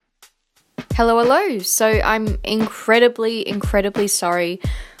Hello. So I'm incredibly sorry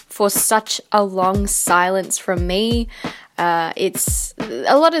for such a long silence from me. It's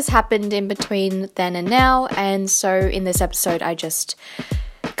a lot has happened in between then and now, and so in this episode I just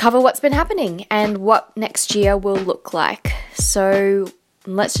cover what's been happening and what next year will look like. So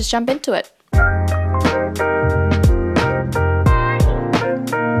let's just jump into it.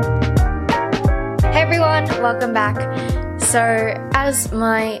 Hey everyone, welcome back. So as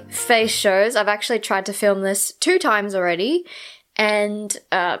my face shows, I've actually tried to film this 2 times already, and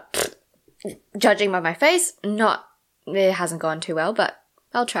judging by my face, it hasn't gone too well, but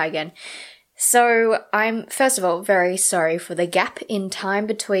I'll try again. So I'm, first of all, very sorry for the gap in time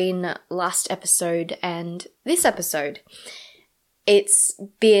between last episode and this episode. It's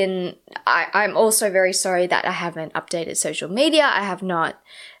been, I'm also very sorry that I haven't updated social media. I have not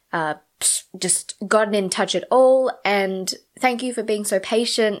just gotten in touch at all, and thank you for being so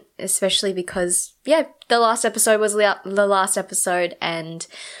patient, especially because, the last episode was the last episode and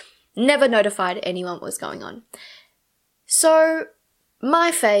never notified anyone what was going on. So,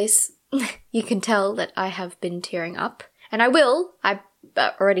 my face, you can tell that I have been tearing up, and I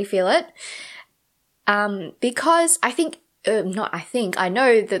already feel it, because I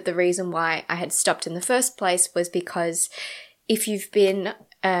know that the reason why I had stopped in the first place was because if you've been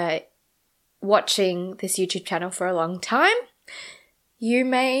watching this YouTube channel for a long time, you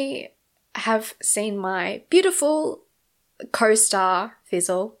may have seen my beautiful co-star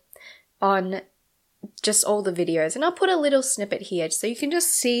Fizzle on just all the videos, and I'll put a little snippet here so you can just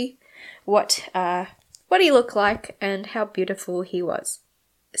see what he looked like and how beautiful he was.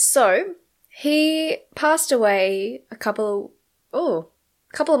 So he passed away a couple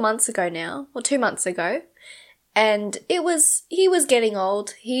of months ago now, or 2 months ago. And he was getting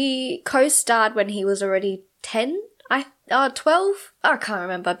old. He co-starred when he was already 12? I can't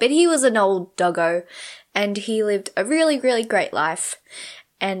remember. But he was an old doggo, and he lived a really, really great life.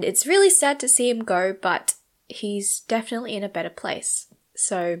 And it's really sad to see him go, but he's definitely in a better place.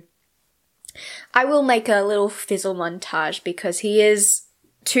 So I will make a little Fizzle montage because he is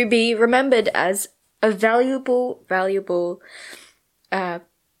to be remembered as a valuable, a valuable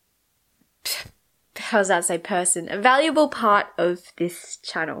part of this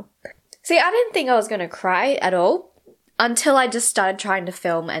channel. See, I didn't think I was going to cry at all until I just started trying to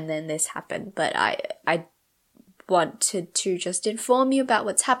film, and then this happened. But I wanted to just inform you about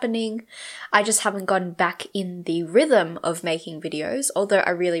what's happening. I just haven't gotten back in the rhythm of making videos, although I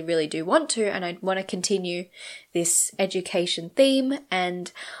really, really do want to, and I want to continue this education theme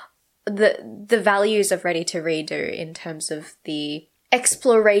and the values of Ready to Redo in terms of the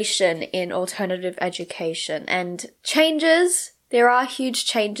exploration in alternative education and changes. There are huge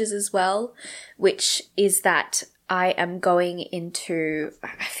changes as well, which is that I am going into,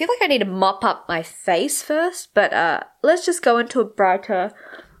 I feel like I need to mop up my face first, but let's go into a brighter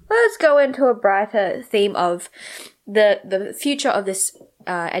theme of the future of this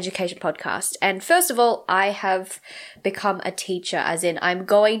education podcast. And first of all, I have become a teacher, as in I'm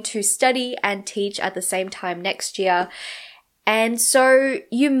going to study and teach at the same time next year. And so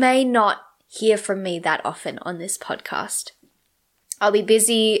you may not hear from me that often on this podcast. I'll be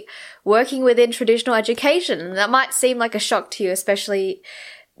busy working within traditional education, and that might seem like a shock to you, especially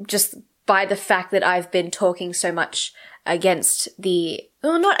just by the fact that I've been talking so much against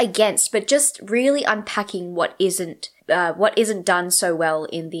not against, but just really unpacking what isn't done so well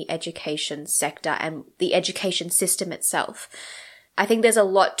in the education sector and the education system itself. I think there's a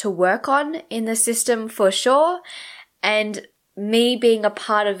lot to work on in the system for sure, and me being a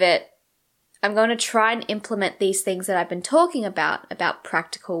part of it, I'm going to try and implement these things that I've been talking about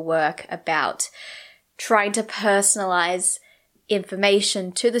practical work, about trying to personalize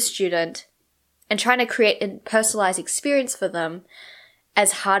information to the student and trying to create a personalized experience for them,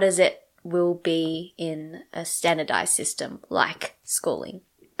 as hard as it will be in a standardized system like schooling.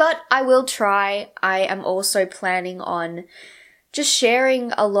 But I will try. I am also planning on just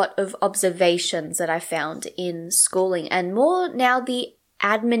sharing a lot of observations that I found in schooling, and more now the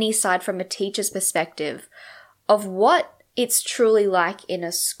admin-y side from a teacher's perspective of what it's truly like in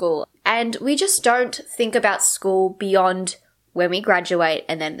a school. And we just don't think about school beyond when we graduate,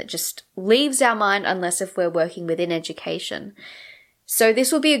 and then it just leaves our mind unless if we're working within education. So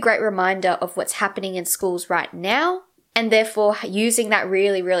this will be a great reminder of what's happening in schools right now, and therefore using that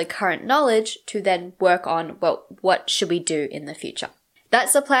really, really current knowledge to then work on, what should we do in the future?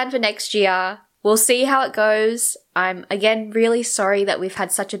 That's the plan for next year. We'll see how it goes. I'm, again, really sorry that we've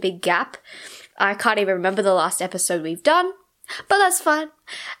had such a big gap. I can't even remember the last episode we've done. but that's fine.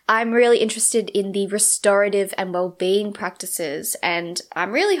 I'm really interested in the restorative and well-being practices, and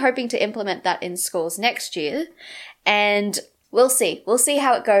I'm really hoping to implement that in schools next year. And we'll see. We'll see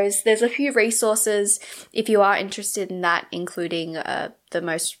how it goes. There's a few resources if you are interested in that, including the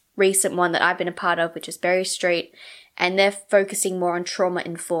most recent one that I've been a part of, which is Berry Street, and they're focusing more on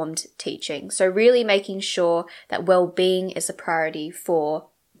trauma-informed teaching. So really making sure that well-being is a priority for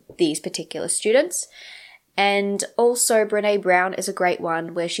these particular students. And also Brené Brown is a great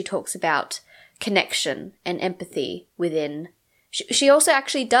one where she talks about connection and empathy within. She also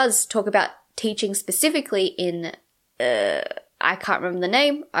actually does talk about teaching specifically in, I can't remember the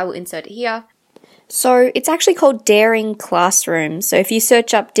name, I will insert it here. So it's actually called Daring Classrooms. So if you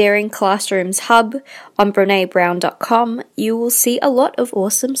search up Daring Classrooms Hub on BrenéBrown.com, you will see a lot of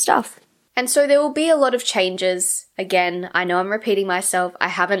awesome stuff. And so there will be a lot of changes. Again, I know I'm repeating myself. I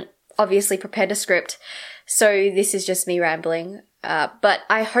haven't obviously prepared a script, so this is just me rambling. But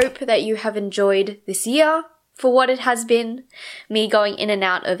I hope that you have enjoyed this year for what it has been, me going in and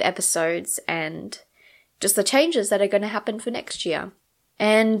out of episodes and just the changes that are going to happen for next year.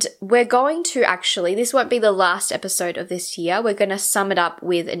 And we're going to actually, this won't be the last episode of this year, we're going to sum it up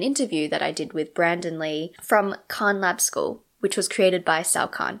with an interview that I did with Brandon Lee from Khan Lab School, which was created by Sal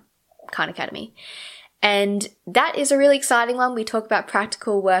Khan Academy. And that is a really exciting one. We talk about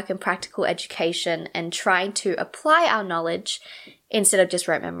practical work and practical education and trying to apply our knowledge instead of just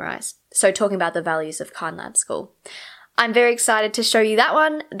rote memorize. So talking about the values of Khan Lab School. I'm very excited to show you that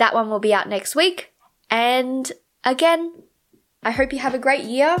one. That one will be out next week. And again, I hope you have a great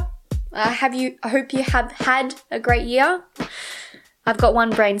year. I hope you have had a great year. I've got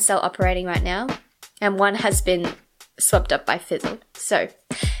one brain cell operating right now, and one has been swept up by Fizzle. So,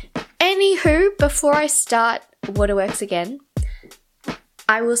 anywho, before I start Waterworks again,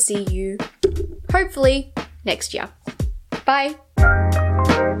 I will see you, hopefully, next year. Bye.